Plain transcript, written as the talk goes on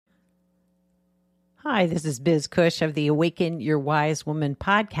Hi, this is Biz Cush of the Awaken Your Wise Woman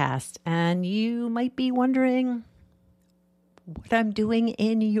podcast, and you might be wondering what I'm doing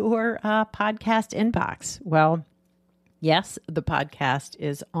in your podcast inbox. Well, yes, the podcast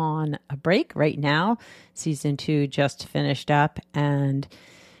is on a break right now. Season 2 just finished up, and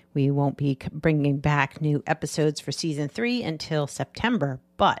we won't be bringing back new episodes for Season 3 until September,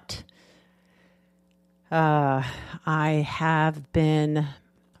 but I have been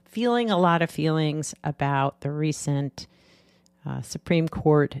feeling a lot of feelings about the recent Supreme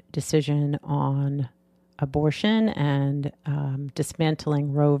Court decision on abortion and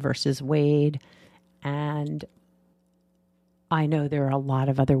dismantling Roe versus Wade. And I know there are a lot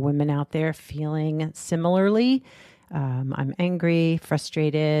of other women out there feeling similarly. I'm angry,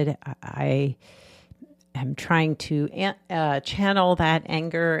 frustrated. I am trying to channel that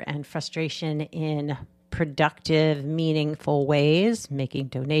anger and frustration in productive, meaningful ways, making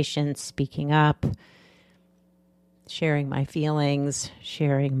donations, speaking up, sharing my feelings,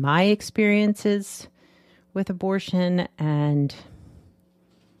 sharing my experiences with abortion, and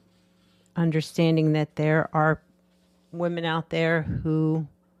understanding that there are women out there who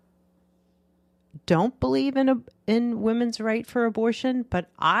don't believe in women's right for abortion, but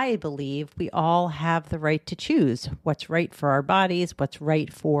I believe we all have the right to choose what's right for our bodies, what's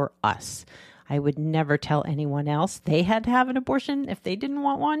right for us. I would never tell anyone else they had to have an abortion if they didn't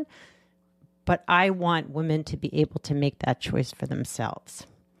want one, but I want women to be able to make that choice for themselves.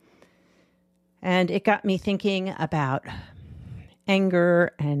 And it got me thinking about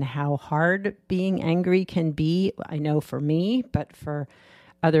anger and how hard being angry can be. I know for me, but for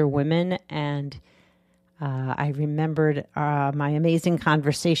other women. And I remembered my amazing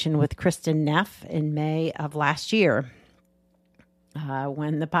conversation with Kristin Neff in May of last year.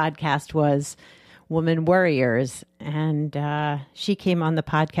 When the podcast was Woman Warriors. And she came on the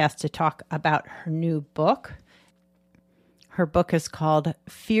podcast to talk about her new book. Her book is called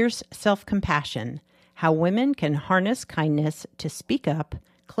Fierce Self-Compassion: How Women Can Harness Kindness to Speak Up,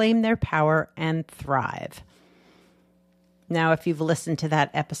 Claim Their Power, and Thrive. Now, if you've listened to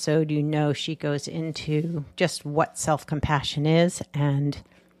that episode, you know she goes into just what self-compassion is and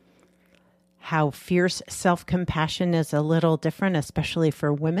how fierce self-compassion is a little different, especially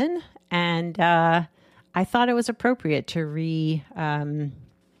for women. And I thought it was appropriate to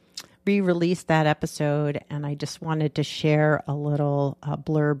re-release that episode. And I just wanted to share a little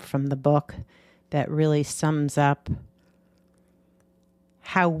blurb from the book that really sums up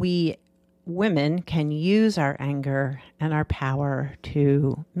how we women can use our anger and our power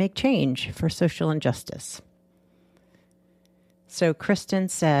to make change for social injustice. So Kristin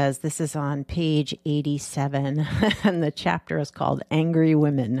says, this is on page 87, and the chapter is called Angry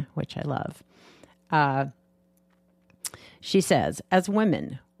Women, which I love. She says, as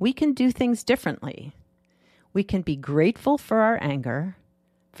women, we can do things differently. We can be grateful for our anger,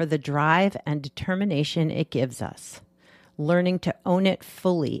 for the drive and determination it gives us, learning to own it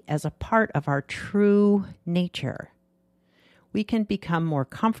fully as a part of our true nature. We can become more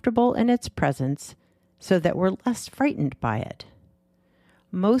comfortable in its presence so that we're less frightened by it.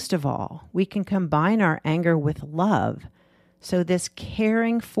 Most of all, we can combine our anger with love so this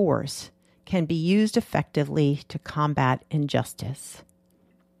caring force can be used effectively to combat injustice.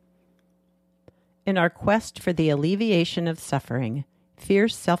 In our quest for the alleviation of suffering,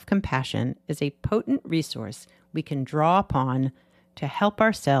 fierce self-compassion is a potent resource we can draw upon to help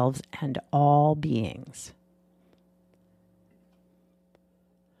ourselves and all beings.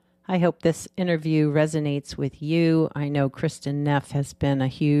 I hope this interview resonates with you. I know Kristin Neff has been a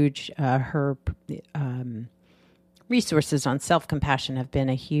huge, her resources on self-compassion have been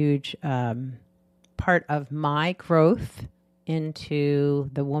a huge part of my growth into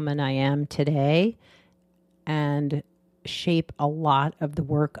the woman I am today and shape a lot of the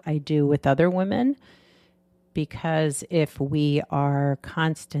work I do with other women. Because if we are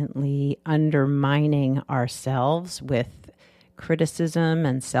constantly undermining ourselves with criticism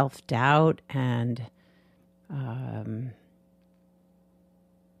and self-doubt and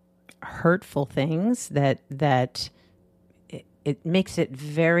hurtful things, that it makes it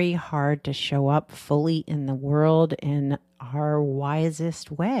very hard to show up fully in the world in our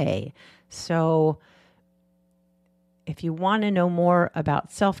wisest way. So if you want to know more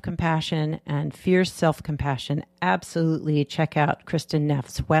about self-compassion and fierce self-compassion, absolutely check out Kristin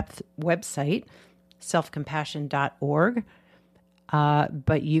Neff's website, selfcompassion.org.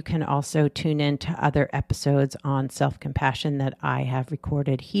 But you can also tune in to other episodes on self-compassion that I have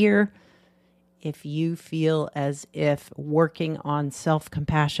recorded here. If you feel as if working on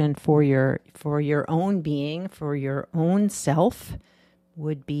self-compassion for your own being, for your own self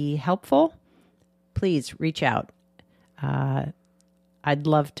would be helpful, please reach out. I'd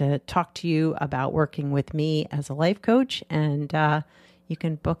love to talk to you about working with me as a life coach, and you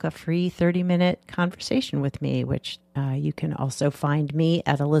can book a free 30-minute conversation with me, which you can also find me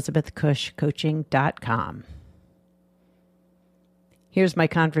at elizabethcushcoaching.com. Here's my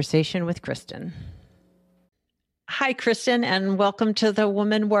conversation with Kristen. Hi, Kristen, and welcome to the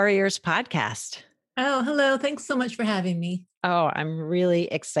Woman Warriors podcast. Oh, hello. Thanks so much for having me. Oh, I'm really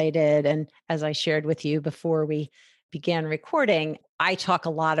excited. And as I shared with you before we began recording, I talk a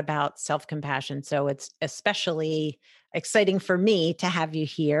lot about self-compassion. So it's especially exciting for me to have you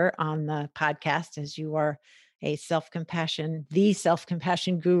here on the podcast, as you are the self-compassion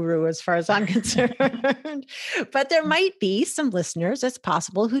guru, as far as I'm concerned. But there might be some listeners, it's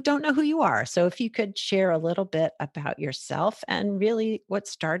possible, who don't know who you are. So if you could share a little bit about yourself and really what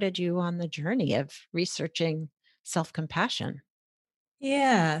started you on the journey of researching self-compassion.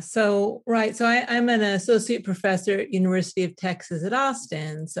 Yeah. So I'm an associate professor at University of Texas at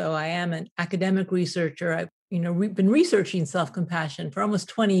Austin. So I am an academic researcher. I've been researching self-compassion for almost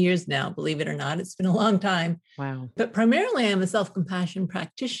 20 years now, believe it or not. It's been a long time. Wow. But primarily I'm a self-compassion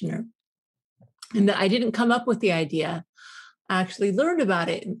practitioner. And that I didn't come up with the idea. I actually learned about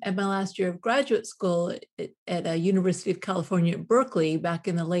it at my last year of graduate school at a University of California at Berkeley back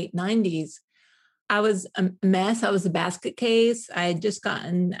in the late 90s. I was a mess. I was a basket case. I had just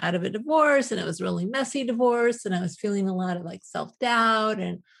gotten out of a divorce, and it was a really messy divorce. And I was feeling a lot of self-doubt.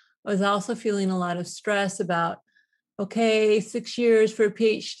 And I was also feeling a lot of stress about, okay, 6 years for a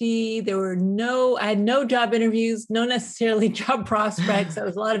PhD. I had no job interviews, no necessarily job prospects. There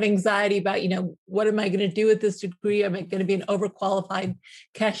was a lot of anxiety about, what am I going to do with this degree? Am I going to be an overqualified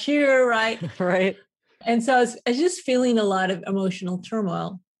cashier? Right. Right. And so I was just feeling a lot of emotional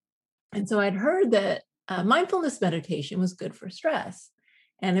turmoil. And so I'd heard that mindfulness meditation was good for stress.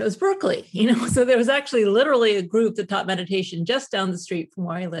 And it was Berkeley, so there was actually literally a group that taught meditation just down the street from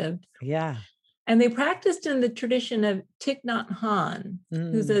where I lived. Yeah. And they practiced in the tradition of Thich Nhat Hanh,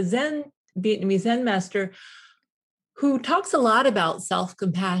 who's a Vietnamese Zen master who talks a lot about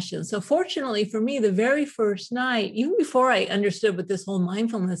self-compassion. So fortunately for me, the very first night, even before I understood what this whole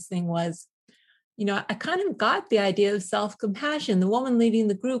mindfulness thing was, I kind of got the idea of self-compassion. The woman leading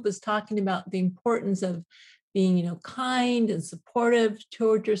the group was talking about the importance of being, kind and supportive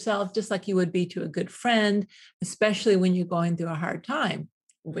toward yourself, just like you would be to a good friend, especially when you're going through a hard time,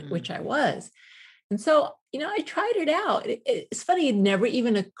 which I was. And so, I tried it out. It's funny, it never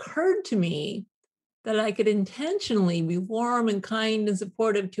even occurred to me that I could intentionally be warm and kind and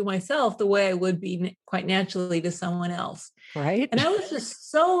supportive to myself the way I would be quite naturally to someone else. Right. And I was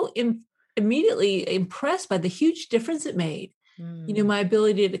just so immediately impressed by the huge difference it made. My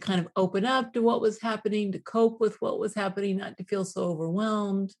ability to kind of open up to what was happening, to cope with what was happening, not to feel so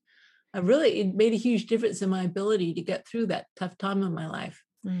overwhelmed. It made a huge difference in my ability to get through that tough time in my life.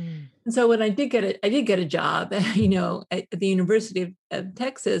 And so when I did get a job, at the University of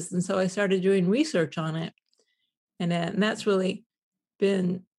Texas. And so I started doing research on it. And that's really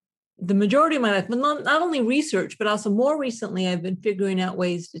been the majority of my life, but not only research, but also more recently, I've been figuring out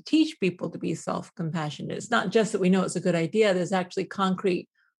ways to teach people to be self-compassionate. It's not just that we know it's a good idea. There's actually concrete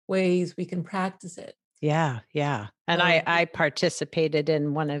ways we can practice it. Yeah. Yeah. And I participated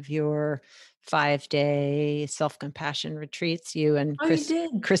in one of your 5-day self-compassion retreats, you and Chris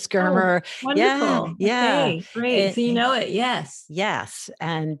Germer. Wonderful. Yeah. Okay, great. So you know it. Yes. Yes.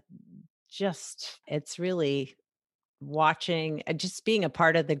 And it's really watching, just being a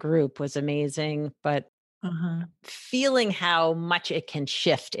part of the group was amazing, but feeling how much it can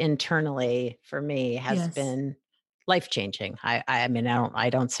shift internally for me has been life-changing. I mean, I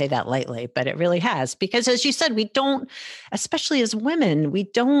don't say that lightly, but it really has, because as you said, we don't, especially as women, we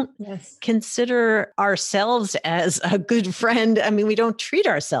don't consider ourselves as a good friend. I mean, we don't treat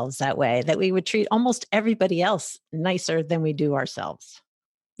ourselves that way, that we would treat almost everybody else nicer than we do ourselves.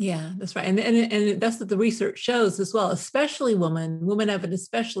 Yeah, that's right. And that's what the research shows as well, especially women. Women have an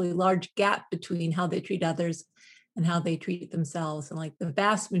especially large gap between how they treat others and how they treat themselves. And the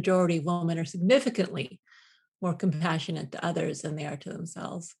vast majority of women are significantly more compassionate to others than they are to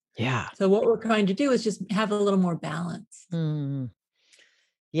themselves. Yeah. So what we're trying to do is just have a little more balance.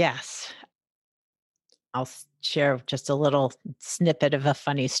 Yes. I'll share just a little snippet of a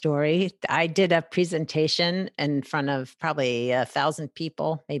funny story. I did a presentation in front of probably 1,000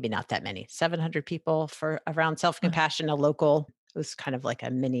 people, maybe not that many, 700 people for around self-compassion, a local, it was kind of like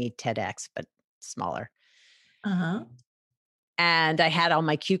a mini TEDx, but smaller. And I had all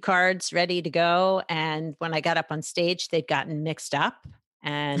my cue cards ready to go. And when I got up on stage, they'd gotten mixed up.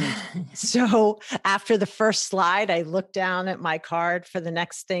 And so after the first slide, I looked down at my card for the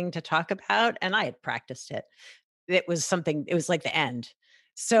next thing to talk about, and I had practiced it. It was like the end.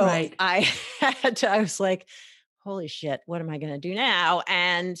 So Right. I was like, holy shit, what am I going to do now?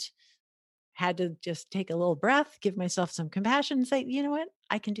 And had to just take a little breath, give myself some compassion and say, you know what?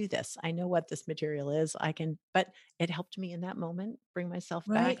 I can do this. I know what this material is. But it helped me in that moment bring myself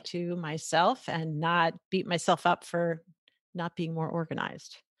back Right. to myself and not beat myself up for not being more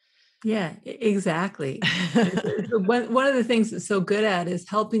organized. Yeah, exactly. And so one of the things it's so good at is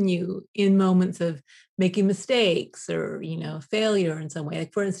helping you in moments of making mistakes or, failure in some way.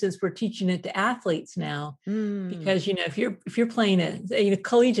 Like for instance, we're teaching it to athletes now Mm. because, if you're playing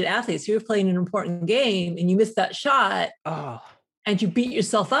collegiate athletes, you're playing an important game and you miss that shot Oh, and you beat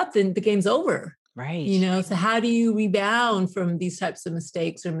yourself up, then the game's over. right. So how do you rebound from these types of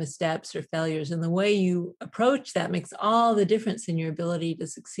mistakes or missteps or failures? And the way you approach that makes all the difference in your ability to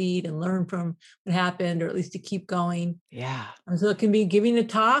succeed and learn from what happened, or at least to keep going. Yeah. And so it can be giving a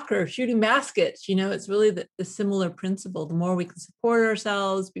talk or shooting baskets. It's really the similar principle. The more we can support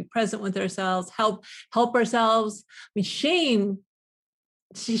ourselves, be present with ourselves, help ourselves. I mean,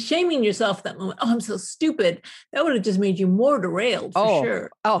 shaming yourself that moment. Oh, I'm so stupid. That would have just made you more derailed for Oh, sure.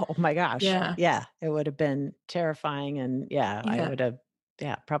 oh my gosh. Yeah. Yeah. It would have been terrifying. And yeah, I Yeah. would have,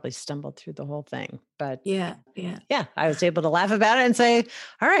 yeah, probably stumbled through the whole thing. But Yeah. Yeah. yeah, I was able to laugh about it and say,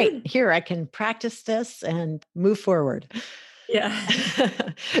 all right, Good. here, I can practice this and move forward. Yeah.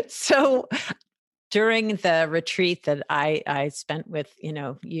 So during the retreat that I spent with,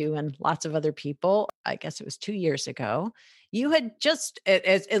 you and lots of other people, I guess it was 2 years ago, you had just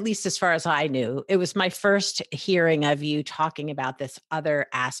at least as far as I knew, it was my first hearing of you talking about this other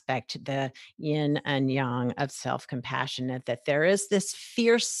aspect, the yin and yang of self-compassion, that there is this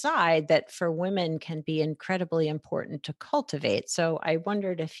fierce side that for women can be incredibly important to cultivate. So I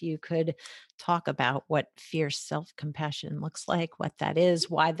wondered if you could talk about what fierce self-compassion looks like, what that is,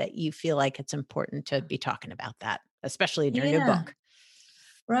 why that you feel like it's important to be talking about that, especially in your new Yeah. book.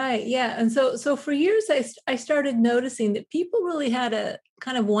 Right. Yeah. And so for years, I started noticing that people really had a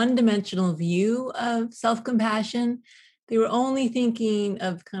kind of one-dimensional view of self-compassion. They were only thinking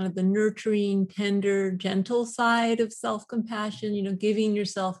of kind of the nurturing, tender, gentle side of self-compassion, giving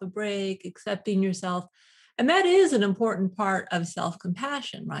yourself a break, accepting yourself. And that is an important part of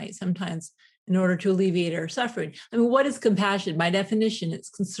self-compassion, right? Sometimes in order to alleviate our suffering. I mean, what is compassion? By definition, it's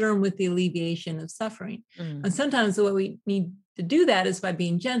concern with the alleviation of suffering. Mm. And sometimes the way we need to do that is by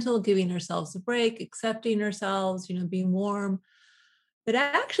being gentle, giving ourselves a break, accepting ourselves, being warm. But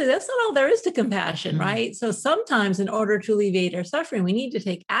actually, that's not all there is to compassion, right? So sometimes, in order to alleviate our suffering, we need to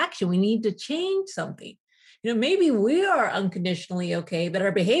take action. We need to change something. Maybe we are unconditionally okay, but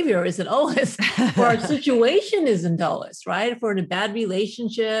our behavior isn't always, or our situation isn't always, right? If we're in a bad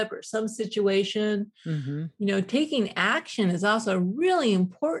relationship or some situation, Mm-hmm. taking action is also a really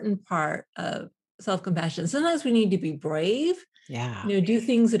important part of self-compassion. Sometimes we need to be brave, Yeah. do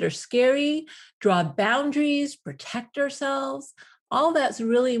things that are scary, draw boundaries, protect ourselves. All that's a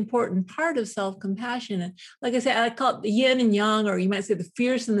really important part of self-compassion. And like I said, I call it the yin and yang, or you might say the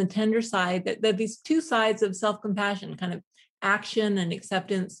fierce and the tender side, that these two sides of self-compassion, kind of action and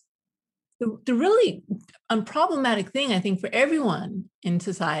acceptance. The really unproblematic thing, I think, for everyone in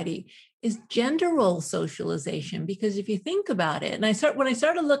society is gender role socialization. Because if you think about it, when I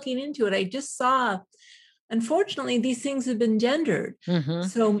started looking into it, I just saw, unfortunately, these things have been gendered. Mm-hmm.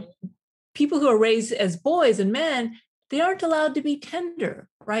 So people who are raised as boys and men, they aren't allowed to be tender,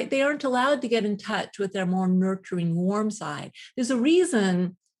 right? They aren't allowed to get in touch with their more nurturing, warm side. There's a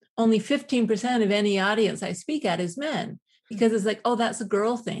reason only 15% of any audience I speak at is men, because it's like, oh, that's a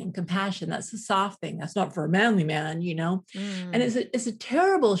girl thing, compassion, that's a soft thing. That's not for a manly man, And it's a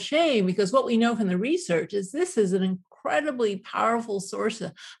terrible shame, because what we know from the research is this is an incredibly powerful source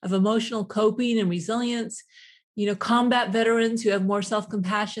of emotional coping and resilience. Combat veterans who have more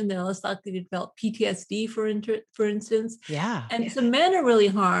self-compassion, they're less likely to develop PTSD, for instance. Yeah. And so men are really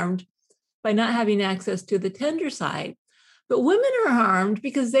harmed by not having access to the tender side. But women are harmed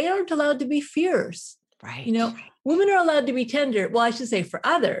because they aren't allowed to be fierce. Right. Women are allowed to be tender. Well, I should say for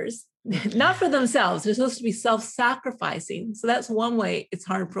others, not for themselves. They're supposed to be self-sacrificing. So that's one way it's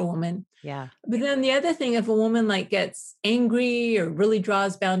hard for a woman. Yeah. But then the other thing, if a woman gets angry or really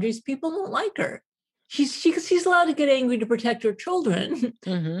draws boundaries, people don't like her. She's allowed to get angry to protect her children,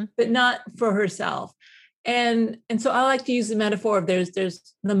 Mm-hmm. but not for herself. And so I like to use the metaphor of there's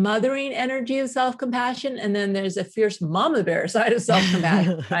the mothering energy of self-compassion, and then there's a fierce mama bear side of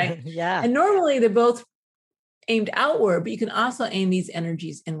self-compassion, right? Yeah. And normally they're both aimed outward, but you can also aim these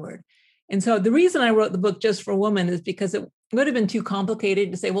energies inward. And so the reason I wrote the book just for women is because would have been too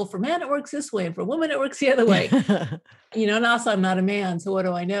complicated to say, well, for men, it works this way, and for women, it works the other way. And also I'm not a man, so what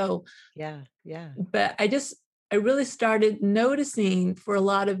do I know? Yeah. Yeah. But I really started noticing for a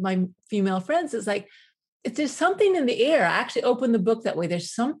lot of my female friends, it's like, if there's something in the air. I actually opened the book that way.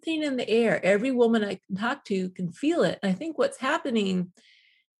 There's something in the air. Every woman I can talk to can feel it. And I think what's happening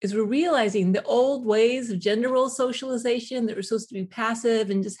is we're realizing the old ways of gender role socialization that were supposed to be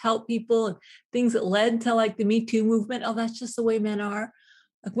passive and just help people, and things that led to like the Me Too movement. Oh, that's just the way men are.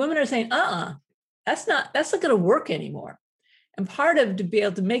 Like women are saying, that's not going to work anymore. And part of to be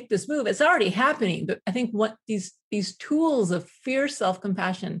able to make this move, it's already happening. But I think what these tools of fierce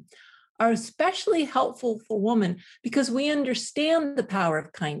self-compassion are especially helpful for women because we understand the power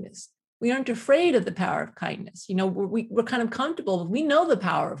of kindness. We aren't afraid of the power of kindness. We're kind of comfortable. We know the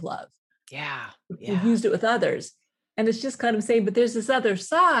power of love. Yeah. We've used it with others. And it's just kind of saying, but there's this other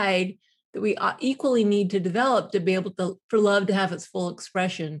side that we equally need to develop to be able for love to have its full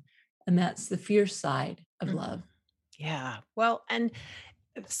expression. And that's the fierce side of love. Yeah. Well, and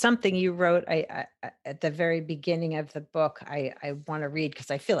something you wrote at the very beginning of the book, I want to read because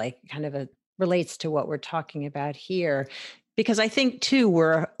I feel like kind of relates to what we're talking about here. Because I think too,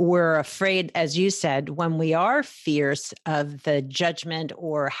 we're afraid, as you said, when we are fierce of the judgment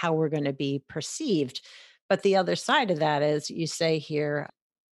or how we're going to be perceived. But the other side of that is, you say here,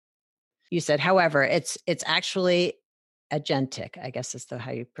 you said, however, it's actually agentic, I guess is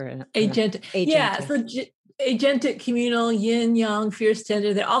how you pronounce Agentic. Yeah. agentic. So agentic, communal, yin, yang, fierce,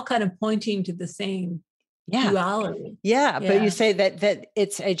 tender, they're all kind of pointing to the same duality. Yeah. But you say that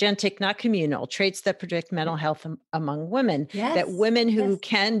it's agentic, not communal, traits that predict mental health among women, that women who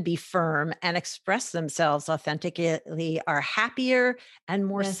can be firm and express themselves authentically are happier and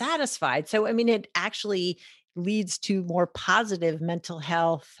more satisfied. So, I mean, it actually leads to more positive mental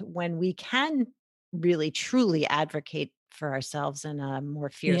health when we can really, truly advocate for ourselves in a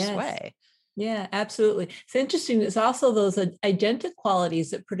more fierce way. Yeah, absolutely. It's interesting. It's also those agentic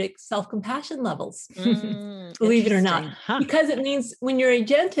qualities that predict self-compassion levels, believe it or not, because it means when you're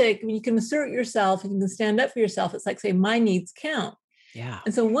agentic, when you can assert yourself, you can stand up for yourself. It's like saying, my needs count. Yeah.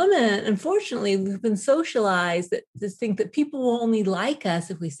 And so women, unfortunately, we've been socialized that just think that people will only like us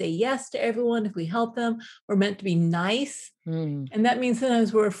if we say yes to everyone, if we help them. We're meant to be nice. And that means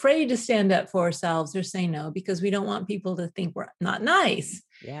sometimes we're afraid to stand up for ourselves or say no because we don't want people to think we're not nice.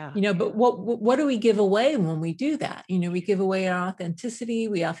 Yeah. But what do we give away when we do that? We give away our authenticity.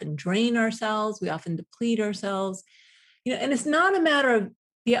 We often drain ourselves. We often deplete ourselves. And it's not a matter of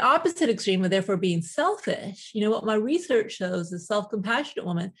the opposite extreme of therefore being selfish. What my research shows is self-compassionate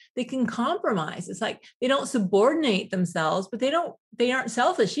women, they can compromise. It's like they don't subordinate themselves, but they aren't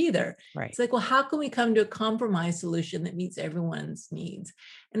selfish either. Right. It's like, well, how can we come to a compromise solution that meets everyone's needs?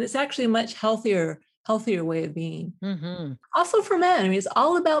 And it's actually a much healthier way of being. Also for men, I mean, it's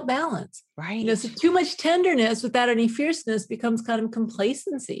all about balance. Right. So too much tenderness without any fierceness becomes kind of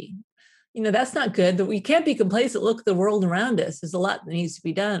complacency. That's not good. That we can't be complacent. Look at the world around us. There's a lot that needs to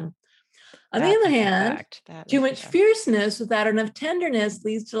be done. On the other hand, too much fierceness without enough tenderness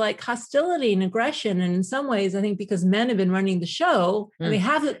leads to like hostility and aggression. And in some ways, I think because men have been running the show and they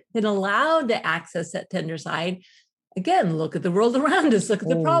haven't been allowed to access that tender side. Again, look at the world around us. Look at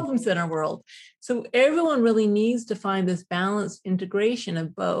the problems in our world. So everyone really needs to find this balanced integration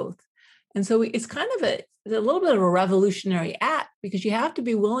of both. And so it's kind of a little bit of a revolutionary act because you have to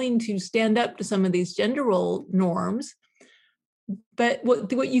be willing to stand up to some of these gender role norms. But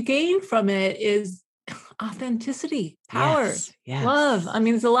what you gain from it is authenticity, power, love. I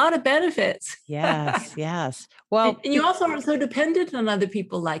mean, there's a lot of benefits. Yes. Well, and you also aren't so dependent on other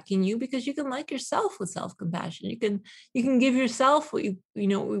people liking you because you can like yourself with self-compassion. You can give yourself what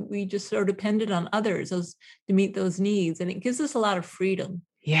we just are dependent on others to meet those needs. And it gives us a lot of freedom.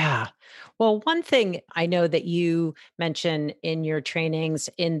 Yeah. Well, one thing I know that you mention in your trainings,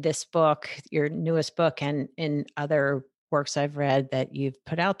 in this book, your newest book, and in other works I've read that you've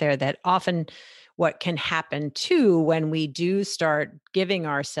put out there, that often what can happen too when we do start giving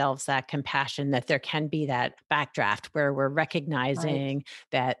ourselves that compassion, that there can be that backdraft where we're recognizing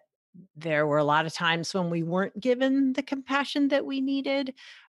that there were a lot of times when we weren't given the compassion that we needed.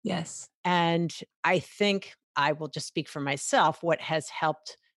 Yes. And I think I will just speak for myself. What has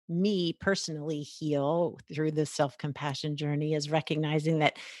helped me personally heal through this self-compassion journey is recognizing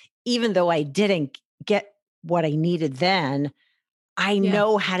that even though I didn't get what I needed then, I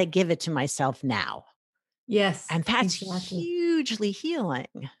know how to give it to myself now. Yes. And that's hugely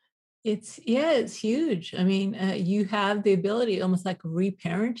healing. It's huge. I mean, you have the ability almost like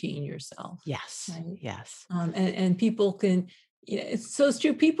reparenting yourself. Yes. Right? Yes. And people can It's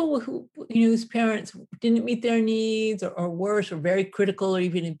true. People who, whose parents didn't meet their needs, or worse, or very critical or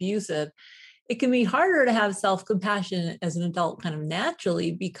even abusive, it can be harder to have self-compassion as an adult kind of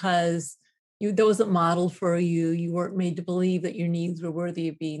naturally, because that wasn't modeled for you. You weren't made to believe that your needs were worthy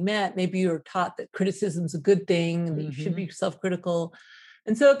of being met. Maybe you were taught that criticism's a good thing and that you should Hmm. be self-critical.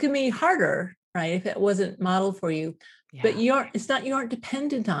 And so it can be harder, right, if it wasn't modeled for you. But Yeah. you aren't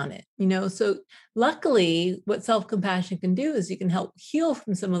dependent on it. So luckily, what self-compassion can do is you can help heal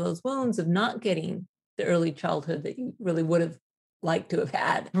from some of those wounds of not getting the early childhood that you really would have liked to have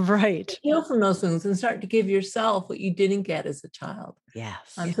had. Right. Heal from those wounds and start to give yourself what you didn't get as a child. Yes.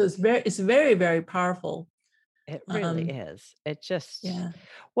 So it's very, very powerful. It really Um, is. It just, yeah.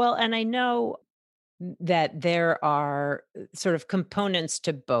 well, and I know that there are sort of components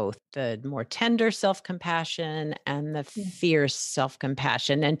to both the more tender self compassion and the Yeah. fierce self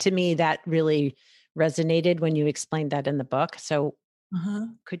compassion. And to me, that really resonated when you explained that in the book. So, Uh-huh.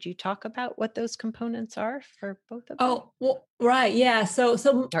 could you talk about what those components are for both of them Oh, well, right. Yeah. So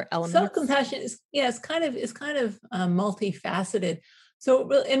or elements? self-compassion is, yeah, it's kind of multifaceted.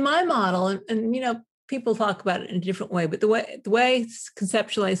 So in my model, and people talk about it in a different way, but the way it's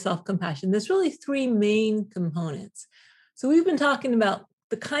conceptualize self-compassion, there's really three main components. So we've been talking about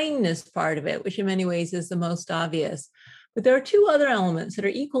the kindness part of it, which in many ways is the most obvious. But there are two other elements that are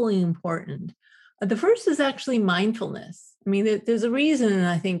equally important. The first is actually mindfulness. I mean, there's a reason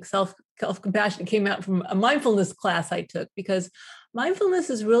I think self-compassion came out from a mindfulness class I took, because mindfulness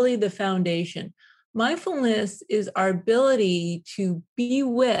is really the foundation. Mindfulness is our ability to be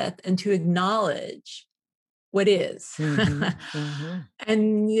with and to acknowledge what is. Hmm. Hmm.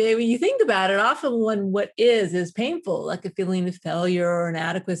 And when you think about it, often when what is painful, like a feeling of failure or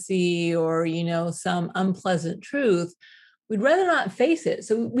inadequacy, or some unpleasant truth, we'd rather not face it.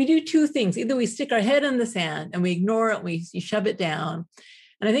 So we do two things: either we stick our head in the sand and we ignore it, and we shove it down.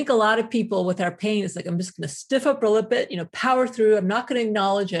 And I think a lot of people with our pain, it's like, I'm just going to stiff upper lip it, power through. I'm not going to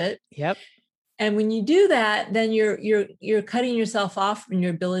acknowledge it. Yep. And when you do that, then you're cutting yourself off from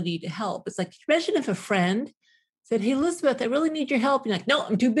your ability to help. It's like, imagine if a friend said, "Hey, Elizabeth, I really need your help." You're like, "No,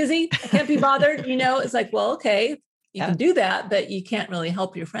 I'm too busy. I can't be bothered." It's like, well, okay, you Yeah. can do that, but you can't really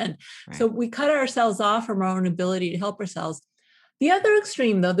help your friend. Right. So we cut ourselves off from our own ability to help ourselves. The other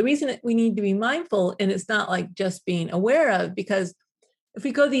extreme, though, the reason that we need to be mindful, and it's not like just being aware of, because if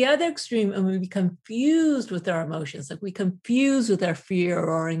we go the other extreme and we become fused with our emotions, like we confuse with our fear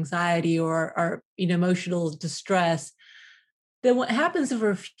or anxiety or our emotional distress, then what happens if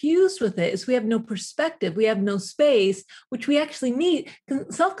we're fused with it is we have no perspective, we have no space, which we actually need.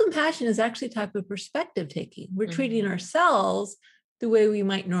 Self-compassion is actually a type of perspective taking. We're treating Mhm. ourselves the way we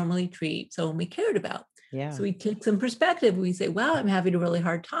might normally treat someone we cared about. Yeah. So we take some perspective. We say, wow, I'm having a really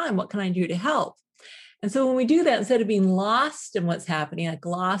hard time. What can I do to help? And so when we do that, instead of being lost in what's happening, like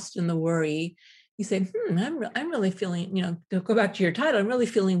lost in the worry, you say, I'm really feeling, to go back to your title, I'm really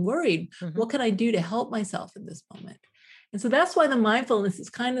feeling worried. Mhm. What can I do to help myself in this moment? And so that's why the mindfulness is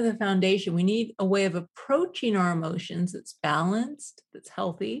kind of the foundation. We need a way of approaching our emotions that's balanced, that's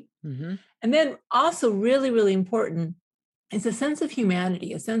healthy. Mhm. And then also, really, really important is a sense of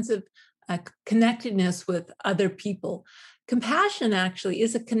humanity, a sense of connectedness with other people. Compassion actually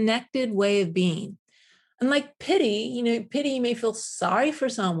is a connected way of being. Unlike pity, pity, you may feel sorry for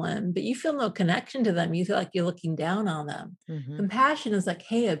someone, but you feel no connection to them. You feel like you're looking down on them. Mhm. Compassion is like,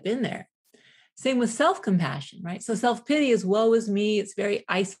 hey, I've been there. Same with self-compassion, right? So self-pity is woe is me. It's very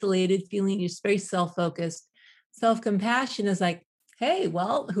isolated feeling. It's very self-focused. Self-compassion is like, hey,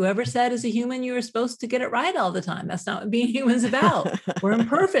 well, whoever said as a human you were supposed to get it right all the time. That's not what being human's about. We're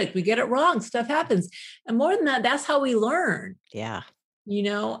imperfect. We get it wrong. Stuff happens. And more than that, that's how we learn. Yeah.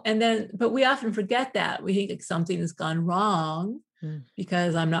 And then, but we often forget that. We think like something has gone wrong Mm.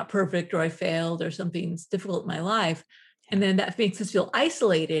 because I'm not perfect, or I failed, or something's difficult in my life. And Yeah. then that makes us feel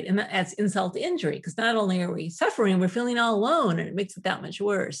isolated, and that adds insult to injury, because not only are we suffering, we're feeling all alone, and it makes it that much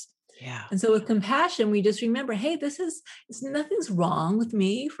worse. Yeah. And so with compassion, we just remember, hey, nothing's wrong with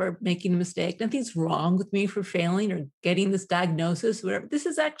me for making a mistake. Nothing's wrong with me for failing or getting this diagnosis, whatever. This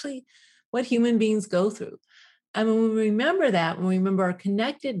is actually what human beings go through. And when we remember that, when we remember our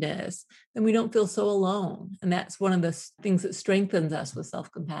connectedness, then we don't feel so alone. And that's one of the things that strengthens us with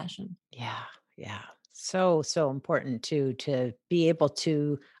self-compassion. Yeah. Yeah. So, so important to be able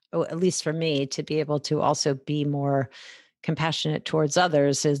to, oh, at least for me, to be able to also be more compassionate towards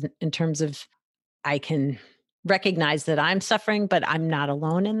others is in terms of I can recognize that I'm suffering, but I'm not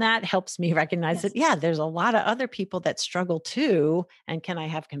alone in that, helps me recognize that, yeah, there's a lot of other people that struggle too. And can I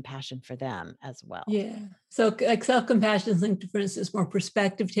have compassion for them as well? Yeah. So like self-compassion is linked to, for instance, more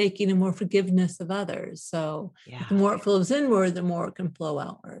perspective taking and more forgiveness of others. So the more it flows inward, the more it can flow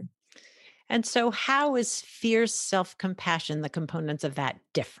outward. And so how is fierce self-compassion, the components of that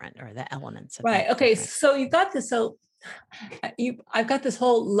different, or the elements of Right. that Okay. different? So you've got this. So I've got this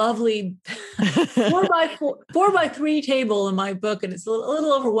whole lovely 4x3 table in my book, and it's a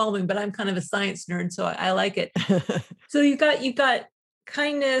little overwhelming, but I'm kind of a science nerd, so I like it. So you've got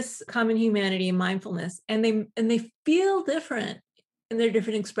kindness, common humanity, and mindfulness, and they feel different in their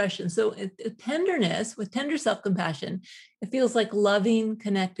different expressions. So tenderness, with tender self-compassion, it feels like loving,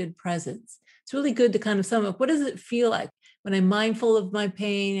 connected presence. It's really good to kind of sum up, what does it feel like when I'm mindful of my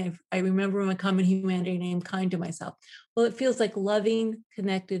pain? I remember my common humanity, and I'm kind to myself. Well, it feels like loving,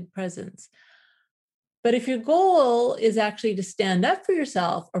 connected presence. But if your goal is actually to stand up for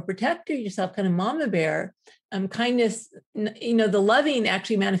yourself or protect yourself, kind of mama bear, kindness, the loving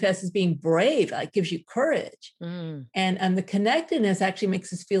actually manifests as being brave, like gives you courage. And the connectedness actually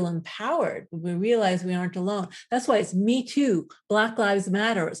makes us feel empowered when we realize we aren't alone. That's why it's Me Too, Black Lives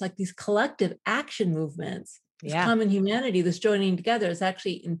Matter. It's like these collective action movements, this common humanity, this joining together is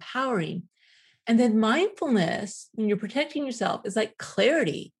actually empowering. And then mindfulness, when you're protecting yourself, is like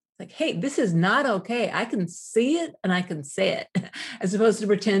clarity. Like, hey, this is not okay. I can see it and I can say it, as opposed to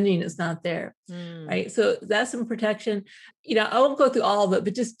pretending it's not there. Right. So that's some protection. I won't go through all of it,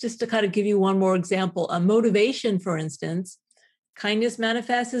 but just to kind of give you one more example, a motivation, for instance, kindness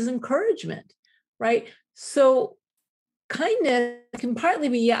manifests as encouragement, right? So kindness can partly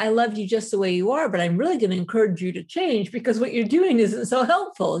be, yeah, I love you just the way you are, but I'm really going to encourage you to change because what you're doing isn't so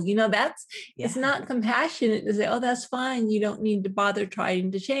helpful. It's not compassionate to say, oh, that's fine. You don't need to bother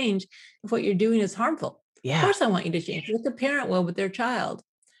trying to change if what you're doing is harmful. Yeah. Of course, I want you to change, like a parent will with their child.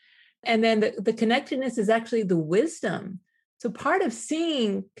 And then the connectedness is actually the wisdom. So part of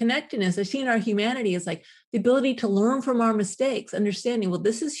seeing connectedness or seeing our humanity is like the ability to learn from our mistakes, understanding, well,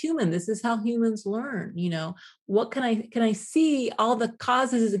 this is human. This is how humans learn. What can I see all the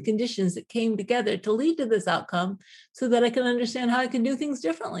causes and conditions that came together to lead to this outcome so that I can understand how I can do things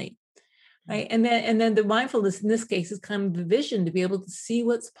differently. Right. And then the mindfulness in this case is kind of the vision to be able to see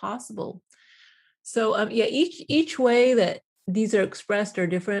what's possible. So each way that these are expressed are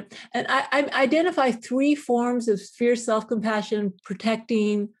different. And I identify 3 forms of fierce self-compassion: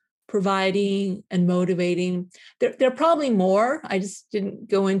 protecting, providing, and motivating. There are probably more. I just didn't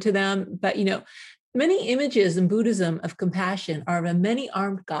go into them. But, many images in Buddhism of compassion are of a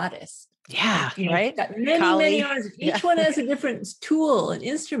many-armed goddess. Yeah, right? Got many arms. Each one has a different tool and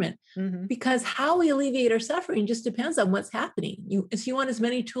instrument, because how we alleviate our suffering just depends on what's happening. You want as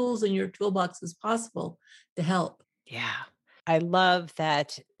many tools in your toolbox as possible to help. Yeah. I love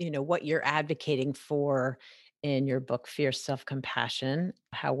that, what you're advocating for in your book, Fierce Self-Compassion,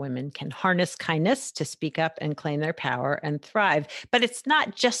 how women can harness kindness to speak up and claim their power and thrive. But it's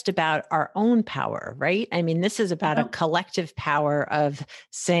not just about our own power, right? I mean, this is about a collective power of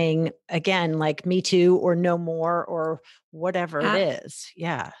saying, again, like Me Too or no more or whatever it is.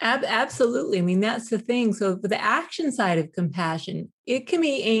 Yeah. Absolutely. I mean, that's the thing. So for the action side of compassion, it can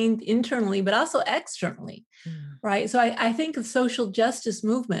be aimed internally, but also externally. Right. So I think of social justice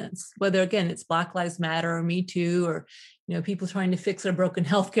movements, whether, again, it's Black Lives Matter or Me Too, or, people trying to fix a broken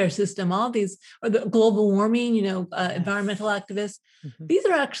healthcare system, all these, or the global warming, environmental activists. These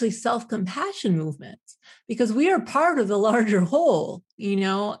are actually self-compassion movements because we are part of the larger whole,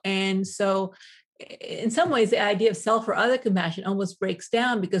 and so in some ways, the idea of self or other compassion almost breaks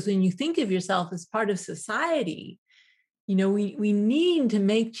down, because when you think of yourself as part of society, we need to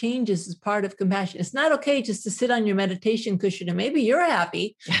make changes as part of compassion. It's not okay just to sit on your meditation cushion and maybe you're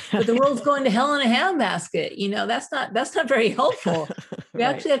happy, but the world's going to hell in a handbasket. That's not very helpful. We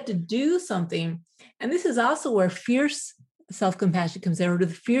actually have to do something. And this is also where fierce self-compassion comes in, or the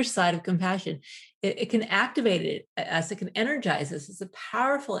fierce side of compassion. It can activate us. It can energize us. It's a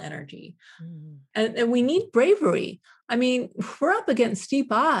powerful energy. And we need bravery. I mean, we're up against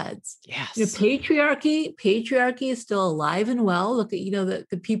steep odds. Yes. Patriarchy is still alive and well. Look at,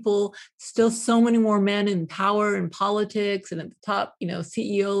 the people, still so many more men in power and politics and at the top,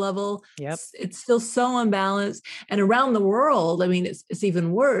 CEO level. Yep. It's still so unbalanced. And around the world, I mean, it's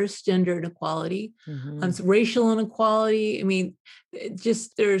even worse: gender inequality, it's racial inequality. I mean,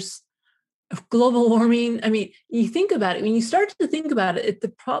 there's global warming. I mean, you think about it, when you start to think about it, the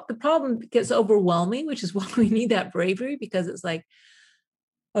problem gets overwhelming, which is why we need that bravery, because it's like,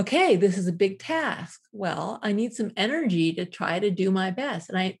 okay, this is a big task. Well, I need some energy to try to do my best.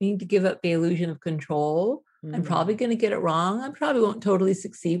 And I need to give up the illusion of control, I'm probably going to get it wrong. I probably won't totally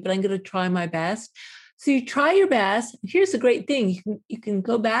succeed, but I'm going to try my best. So you try your best. Here's the great thing. You can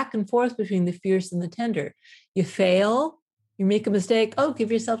go back and forth between the fierce and the tender. You fail, you make a mistake. Oh,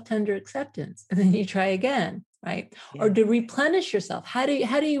 give yourself tender acceptance. And then you try again, right? Yeah. Or to replenish yourself. How do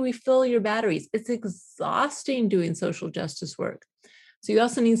you refill your batteries? It's exhausting doing social justice work. So you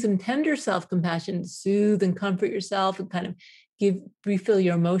also need some tender self-compassion to soothe and comfort yourself and kind of refill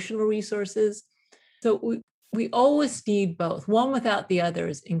your emotional resources. So we always need both. One without the other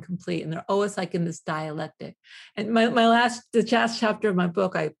is incomplete. And they're always like in this dialectic. And the last chapter of my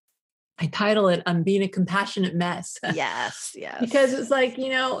book, I title it, I'm Being a Compassionate Mess. Yes. Because it's like,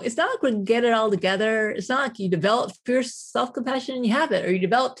 it's not like we get it all together. It's not like you develop fierce self-compassion and you have it, or you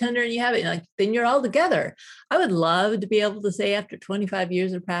develop tender and you have it. Like, then you're all together. I would love to be able to say after 25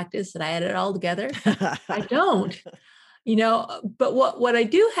 years of practice that I had it all together. I don't. But what I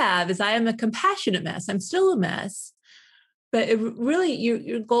do have is I am a compassionate mess. I'm still a mess, but it really,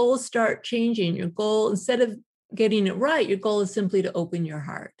 your goals start changing. Your goal, instead of getting it right, your goal is simply to open your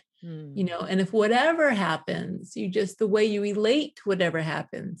heart. And if whatever happens, the way you relate to whatever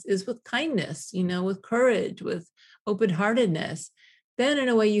happens is with kindness, with courage, with open-heartedness, then in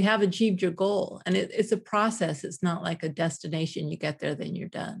a way you have achieved your goal. And it's a process. It's not like a destination. You get there, then you're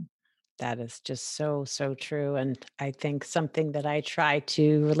done. That is just so, so true. And I think something that I try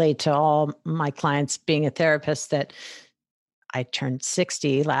to relate to all my clients, being a therapist, that I turned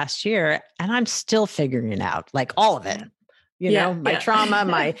 60 last year and I'm still figuring it out, like all of it. My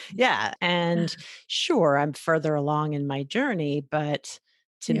trauma, and sure, I'm further along in my journey, but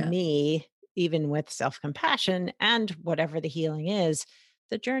to me, even with self-compassion and whatever the healing is,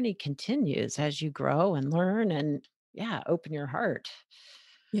 the journey continues as you grow and learn and open your heart.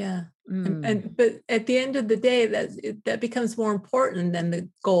 Yeah. But at the end of the day, that becomes more important than the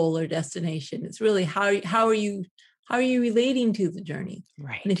goal or destination. It's really how are you relating to the journey?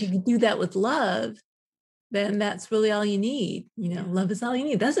 Right. And if you can do that with love, then that's really all you need. Love is all you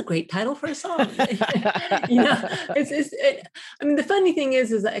need. That's a great title for a song. I mean, the funny thing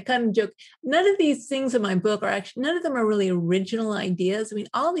is I kind of joke, none of these things in my book none of them are really original ideas. I mean,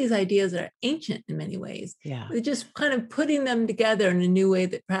 all these ideas are ancient in many ways. Yeah. They're just kind of putting them together in a new way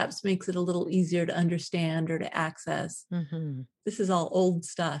that perhaps makes it a little easier to understand or to access. This is all old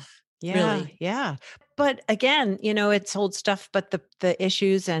stuff. Yeah. Really. Yeah. But again, it's old stuff, but the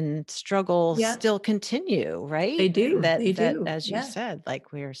issues and struggles still continue, right? They do. That, They do. as you said,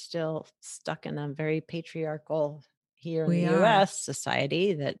 like we're still stuck in a very patriarchal here in We the are. US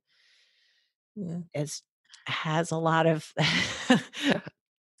society that has a lot of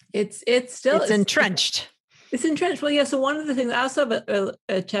it's still entrenched. It's entrenched. Well, yeah. So one of the things, I also have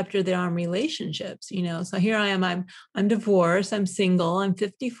a chapter there on relationships, So here I am, I'm divorced, I'm single, I'm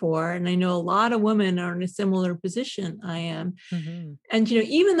 54. And I know a lot of women are in a similar position I am. And,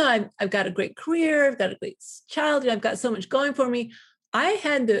 even though I've got a great career, I've got a great child, I've got so much going for me, I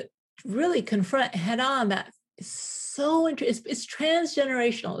had to really confront head on that so interesting. It's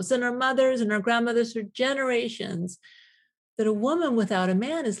transgenerational. It's in our mothers and our grandmothers for generations, that a woman without a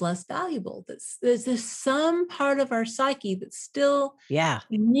man is less valuable. There's some part of our psyche that still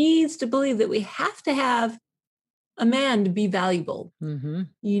needs to believe that we have to have a man to be valuable. And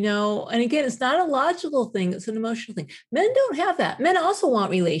again, it's not a logical thing, it's an emotional thing. Men don't have that. Men also want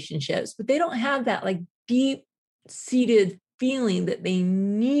relationships, but they don't have that like deep-seated feeling that they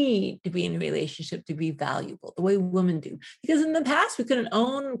need to be in a relationship to be valuable the way women do. Because in the past, we couldn't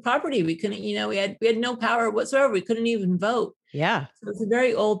own property. We couldn't, we had no power whatsoever. We couldn't even vote. Yeah. So it's a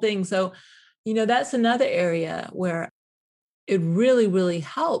very old thing. So, that's another area where it really, really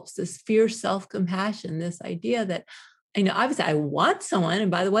helps, this fierce self-compassion, this idea that, obviously I want someone.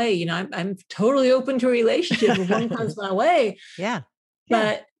 And by the way, I'm totally open to a relationship if one comes my way. Yeah.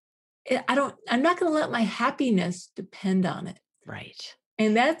 But I'm not going to let my happiness depend on it. Right.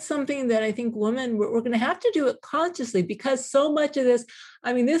 And that's something that I think women, we're going to have to do it consciously, because so much of this,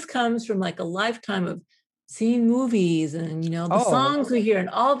 this comes from like a lifetime of seeing movies and, the songs we hear and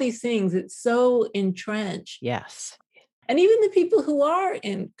all these things. It's so entrenched. Yes. And even the people who are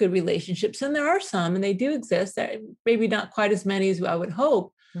in good relationships, and there are some, and they do exist, maybe not quite as many as I would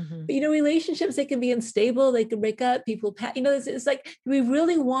hope. But, relationships, they can be unstable, they can break up, people, it's like, we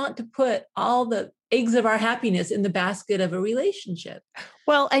really want to put all the eggs of our happiness in the basket of a relationship.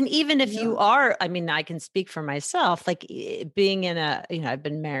 Well, and even if you are, I can speak for myself, like being in I've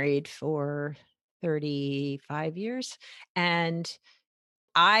been married for 35 years, and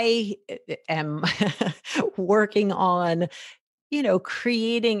I am working on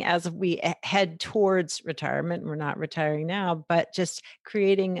creating as we head towards retirement, we're not retiring now, but just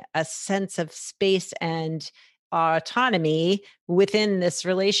creating a sense of space and autonomy within this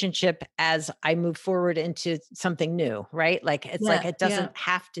relationship as I move forward into something new, right? Like it's like Yeah, it yeah, doesn't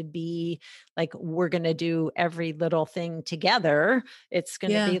have to be like we're going to do every little thing together. It's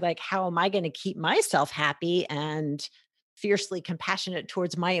going to yeah. be like, how am I going to keep myself happy and fiercely compassionate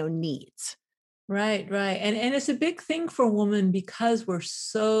towards my own needs? Right, right. And it's a big thing for women because we're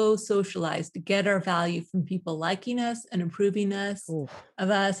so socialized to get our value from people liking us and approving us Oh, of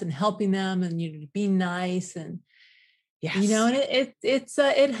us and helping them and to be nice yes,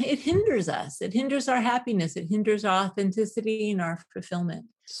 and it hinders us. It hinders our happiness. It hinders our authenticity and our fulfillment.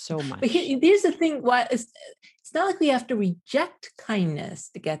 so But much. here's the thing: why it's not like we have to reject kindness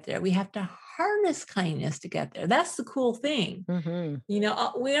to get there. We have to harness kindness to get there. That's the cool thing. Mhm. We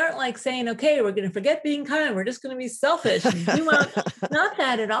aren't like saying, okay, we're going to forget being kind. We're just going to be selfish and zoom out. Not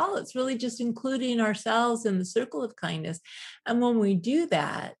that at all. It's really just including ourselves in the circle of kindness. And when we do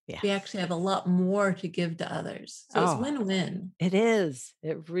that, we Yes. actually have a lot more to give to others. So it's Oh, win-win. it is.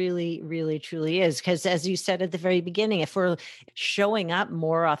 It really, really, truly is. Because as you said at the very beginning, if we're showing up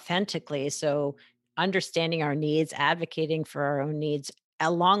more authentically, so understanding our needs, advocating for our own needs,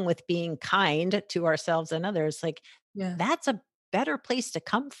 along with being kind to ourselves and others, like Yeah. that's a better place to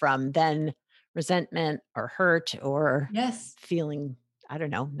come from than resentment or hurt or Yes. feeling, I don't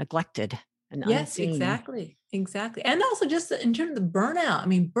know, neglected and Yes, unseen. exactly. Exactly. And also just in terms of burnout. I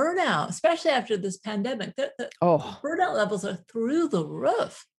mean, burnout, especially after this pandemic, the Oh, burnout levels are through the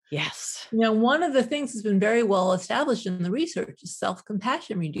roof. yes. One of the things that's been very well established in the research is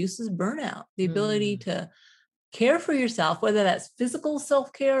self-compassion reduces burnout. The ability Mm, to care for yourself, whether that's physical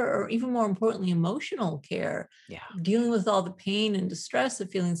self-care or even more importantly, emotional care, yeah. dealing with all the pain and distress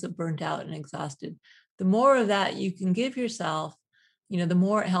of feelings of burnt out and exhausted. The more of that you can give yourself, the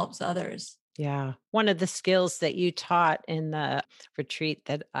more it helps others. Yeah. One of the skills that you taught in the retreat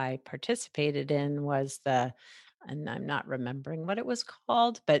that I participated in was and I'm not remembering what it was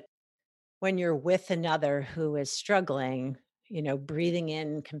called, but when you're with another who is struggling, breathing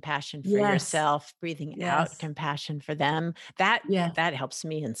in compassion for Yes. yourself, breathing out Yes. compassion for them. That Yes. that helps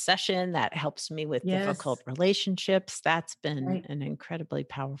me in session, that helps me with difficult Yes. relationships. That's been Right. an incredibly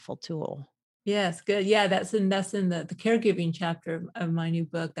powerful tool. Yes, good. Yeah, that's in the caregiving chapter of my new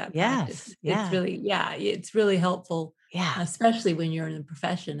book, that practice. Yes. It's Yeah. really, yeah, it's really helpful, Yeah. especially when you're in the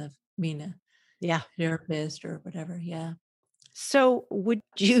profession of being a Yeah. therapist or whatever. Yeah. So, would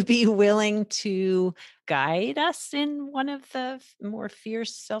you be willing to guide us in one of the more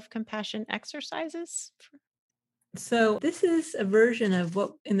fierce self compassion exercises? So this is a version of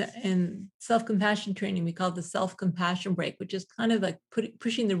what in self-compassion training we call the self-compassion break, which is kind of like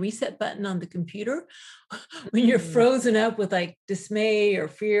pushing the reset button on the computer when you're Mm, frozen up with like dismay or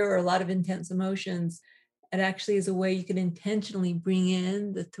fear or a lot of intense emotions. It actually is a way you can intentionally bring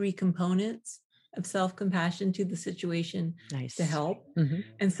in the three components of self-compassion to the situation to nice. help. Mhm.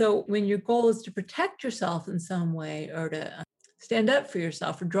 And so when your goal is to protect yourself in some way or to stand up for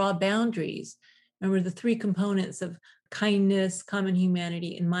yourself or draw boundaries, remember the three components of kindness, common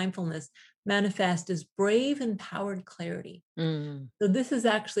humanity, and mindfulness manifest as brave, empowered clarity. Mm, So, this is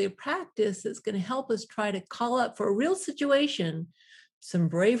actually a practice that's going to help us try to call up for a real situation some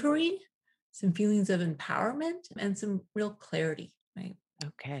bravery, some feelings of empowerment, and some real clarity, right?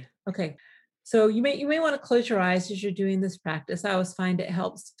 okay. Okay. So you may want to close your eyes as you're doing this practice. I always find it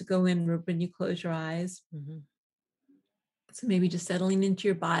helps to go in when you close your eyes. Mhm. So maybe just settling into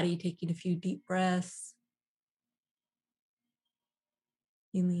your body, taking a few deep breaths,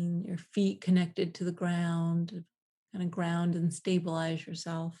 feeling your feet connected to the ground, kind of ground and stabilize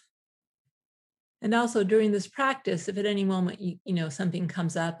yourself. And also during this practice, if at any moment something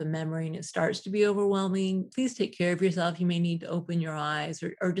comes up, a memory, and it starts to be overwhelming, please take care of yourself. You may need to open your eyes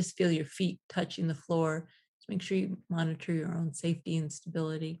or just feel your feet touching the floor. Just make sure you monitor your own safety and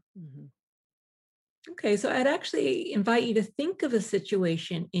stability. Mhm. Okay, so I'd actually invite you to think of a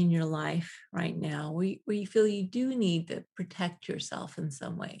situation in your life right now where you feel you do need to protect yourself in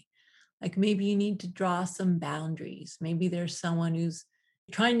some way. Like maybe you need to draw some boundaries. Maybe there's someone who's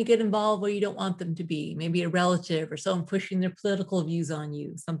trying to get involved where you don't want them to be, maybe a relative or someone pushing their political views on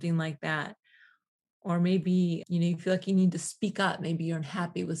you, something like that. Or maybe, you feel like you need to speak up. Maybe you're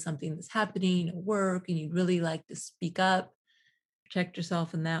unhappy with something that's happening at work and you'd really like to speak up, protect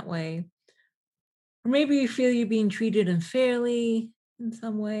yourself in that way. Or maybe you feel you're being treated unfairly in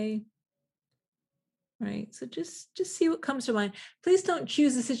some way. Right. So just see what comes to mind. Please don't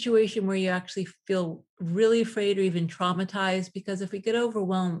choose a situation where you actually feel really afraid or even traumatized, because if we get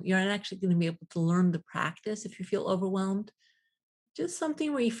overwhelmed, you're not actually going to be able to learn the practice if you feel overwhelmed. just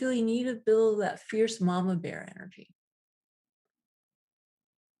something where you feel you need to build that fierce mama bear energy.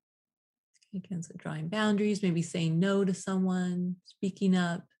 Again, so drawing boundaries, maybe saying no to someone, speaking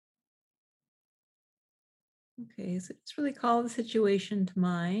up. Okay, so just really call the situation to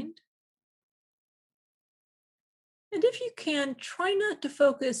mind. And if you can, try not to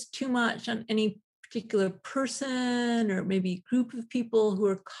focus too much on any particular person or maybe group of people who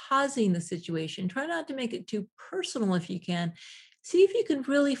are causing the situation. Try not to make it too personal if you can. See if you can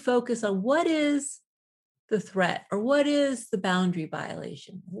really focus on what is the threat or what is the boundary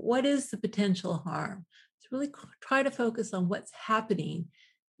violation? What is the potential harm? So really try to focus on what's happening,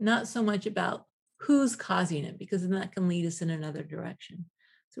 not so much about who's causing it, because then that can lead us in another direction.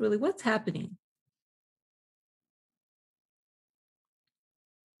 So really, what's happening?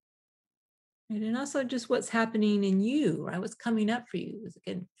 Right, and also just what's happening in you, right? What's coming up for you? Is it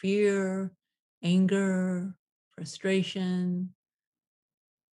again fear, anger, frustration,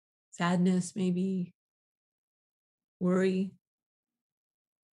 sadness, maybe worry?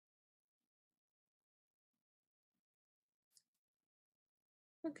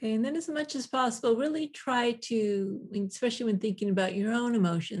 Okay, and then as much as possible, really try to, especially when thinking about your own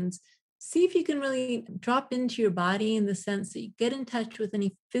emotions, see if you can really drop into your body in the sense that you get in touch with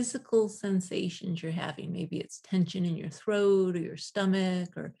any physical sensations you're having. Maybe it's tension in your throat or your stomach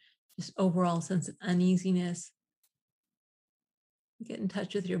or just overall sense of uneasiness. Get in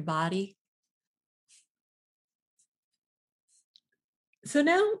touch with your body. So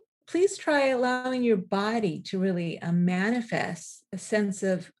now, please try allowing your body to really manifest a sense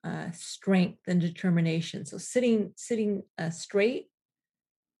of strength and determination. So sitting straight,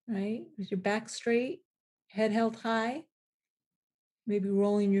 right, with your back straight, head held high, maybe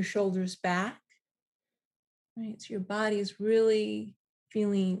rolling your shoulders back. Right, so your body is really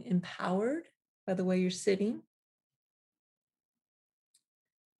feeling empowered by the way you're sitting.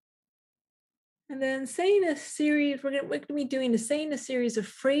 And then saying a series, we're going to be doing is saying a series of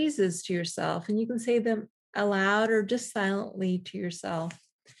phrases to yourself, and you can say them aloud or just silently to yourself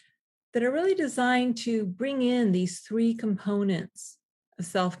that are really designed to bring in these three components of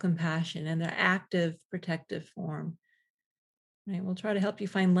self-compassion and their active protective form. Right? We'll try to help you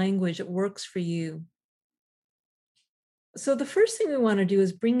find language that works for you. So the first thing we want to do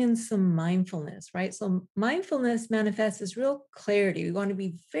is bring in some mindfulness, right? So mindfulness manifests as real clarity. We want to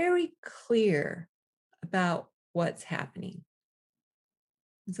be very clear about what's happening.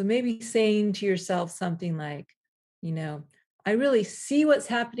 So maybe saying to yourself something like, I really see what's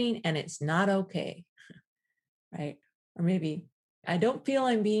happening and it's not okay, right? Or maybe, I don't feel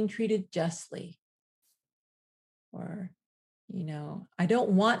I'm being treated justly. Or, I don't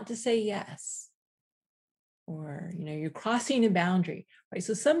want to say yes. Or, you're crossing a boundary, right?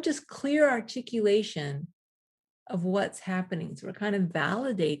 So some just clear articulation of what's happening. So we're kind of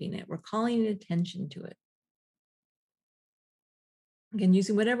validating it. We're calling attention to it. Again,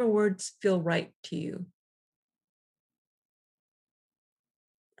 using whatever words feel right to you.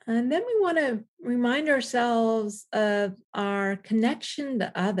 And then we want to remind ourselves of our connection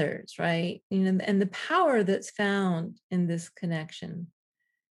to others, right? And the power that's found in this connection.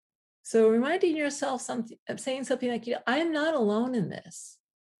 So reminding yourself of saying something like, I am not alone in this.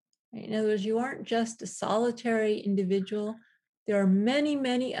 Right? In other words, you aren't just a solitary individual. There are many,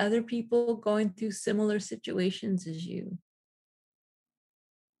 many other people going through similar situations as you.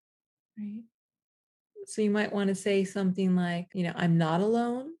 Right? So you might want to say something like, I'm not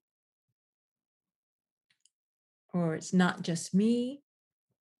alone, or it's not just me,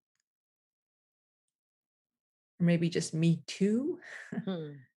 or maybe just me too.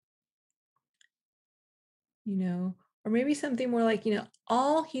 Or maybe something more like,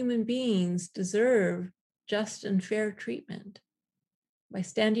 all human beings deserve just and fair treatment. By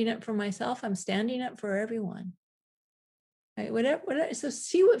standing up for myself, I'm standing up for everyone. Right? Whatever. So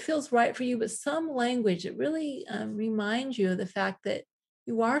see what feels right for you, but some language that really reminds you of the fact that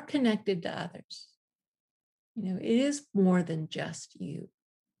you are connected to others. It is more than just you.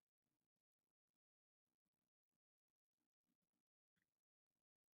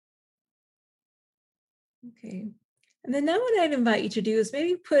 Okay. And then now what I'd invite you to do is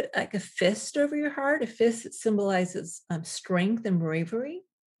maybe put like a fist over your heart. A fist that symbolizes strength and bravery.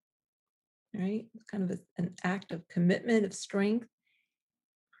 Right? Kind of an act of commitment, of strength.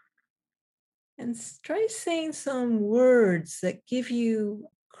 And try saying some words that give you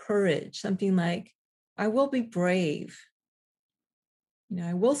courage, something like, I will be brave.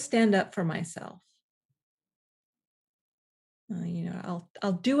 I will stand up for myself.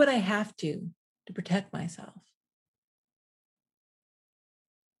 I'll do what I have to protect myself.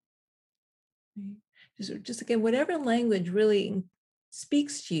 Right? Just again, whatever language really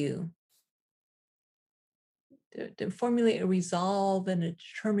speaks to you to formulate a resolve and a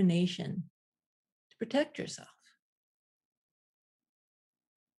determination to protect yourself.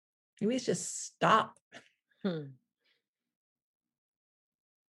 Maybe it's just stop. Hmm.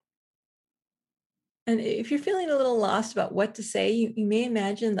 And if you're feeling a little lost about what to say, you may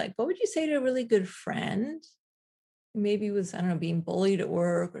imagine, like, what would you say to a really good friend who maybe was, I don't know, being bullied at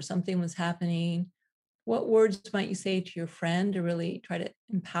work or something was happening? What words might you say to your friend to really try to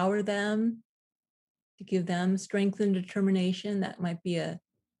empower them, to give them strength and determination? That might be a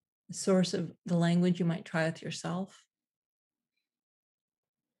source of the language you might try with yourself.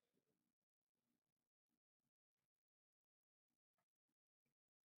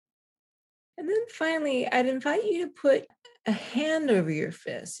 And then finally, I'd invite you to put a hand over your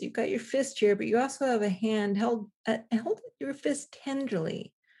fist. You've got your fist here, but you also have a hand held your fist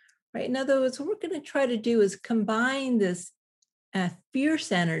tenderly, right? In other words, what we're going to try to do is combine this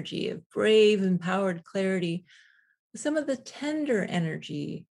fierce energy of brave, empowered clarity with some of the tender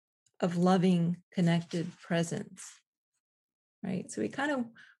energy of loving, connected presence, right? So we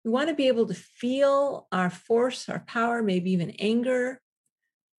want to be able to feel our force, our power, maybe even anger,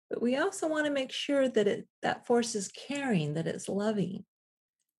 but we also want to make sure that that force is caring, that it's loving,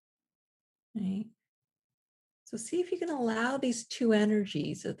 right? So see if you can allow these two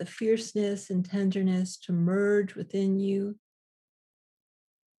energies of the fierceness and tenderness to merge within you.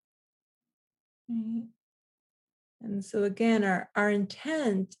 Right? And so again, our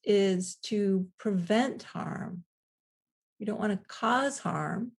intent is to prevent harm. We don't want to cause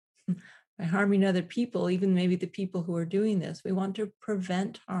harm by harming other people, even maybe the people who are doing this. We want to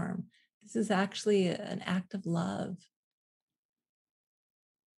prevent harm. This is actually an act of love.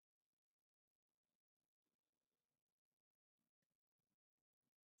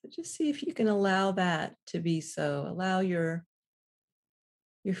 So just see if you can allow that to be so. Allow your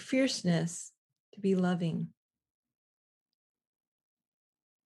fierceness to be loving.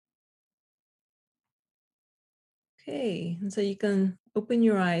 Okay, and so you can open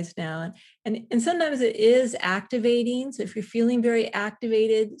your eyes now. And sometimes it is activating. So if you're feeling very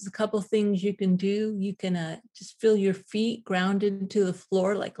activated, there's a couple of things you can do. You can just feel your feet grounded to the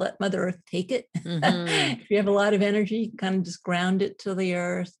floor, like let Mother Earth take it. Mm-hmm. If you have a lot of energy, you can kind of just ground it to the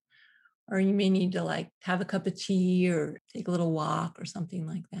earth. Or you may need to like have a cup of tea or take a little walk or something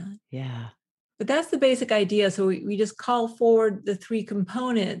like that. Yeah. But that's the basic idea. So we just call forward the three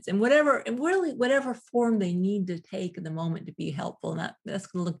components and really whatever form they need to take in the moment to be helpful. And that's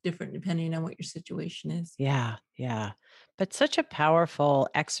going to look different depending on what your situation is. Yeah. Yeah. But such a powerful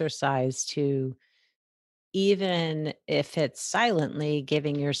exercise to, even if it's silently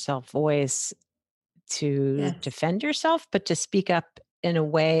giving yourself voice to Yes. defend yourself, but to speak up in a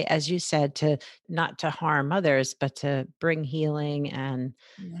way, as you said, to not to harm others, but to bring healing and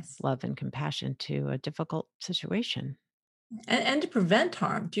Yes. love and compassion to a difficult situation. And to prevent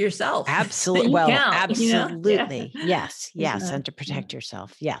harm to yourself. Absolutely. You Well, count, Yeah. absolutely. Yes. Yes. And to Yeah. protect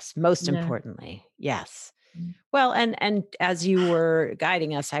yourself. Yes. Most Yeah. importantly. Yes. Well, and as you were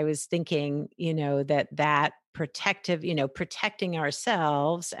guiding us, I was thinking, that protective, protecting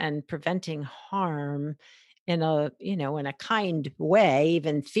ourselves and preventing harm in a kind way,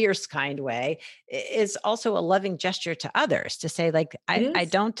 even fierce kind way, is also a loving gesture to others to say, like, It I is.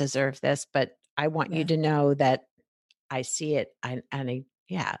 don't deserve this, but I want you Yeah. to know that I see it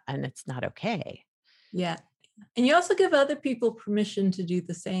yeah, and it's not okay. Yeah. And you also give other people permission to do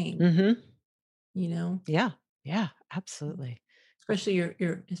the same, Mhm. you know. Yeah. Yeah, absolutely. Especially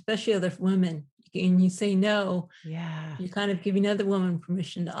your especially other women. And you say no, Yeah. you're kind of giving other women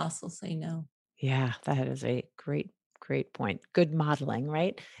permission to also say no. Yeah, that is a great, great point. Good modeling,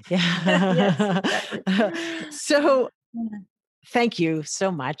 right? Yes, Yeah. exactly. So, Yeah. thank you so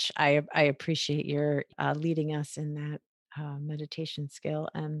much. I appreciate your leading us in that meditation skill,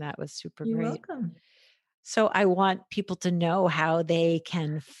 and that was super You're great. welcome. So, I want people to know how they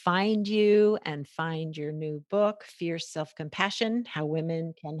can find you and find your new book, Fierce Self Compassion: How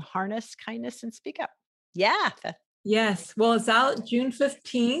Women Can Harness Kindness and Speak Up. Yeah. Yes. Well, it's out June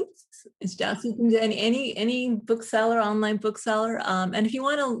 15th. It's just you can do any bookseller, online bookseller. And if you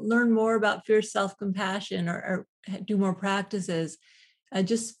want to learn more about fierce self-compassion or do more practices, you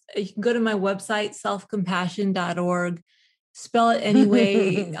can go to my website, selfcompassion.org. Spell it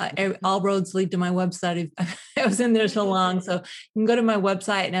anyway. All roads lead to my website. I was in there so long. So you can go to my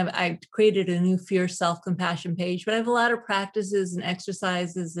website, and I've created a new fierce self-compassion page, but I have a lot of practices and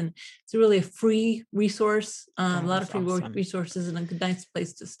exercises, and it's really a free resource, a That lot is of free awesome. resources and a nice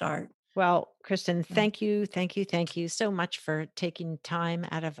place to start. Well, Kristen, Yeah. thank you so much for taking time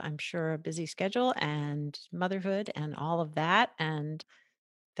out of, I'm sure, a busy schedule and motherhood and all of that. And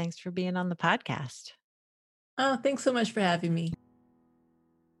thanks for being on the podcast. Oh, thanks so much for having me.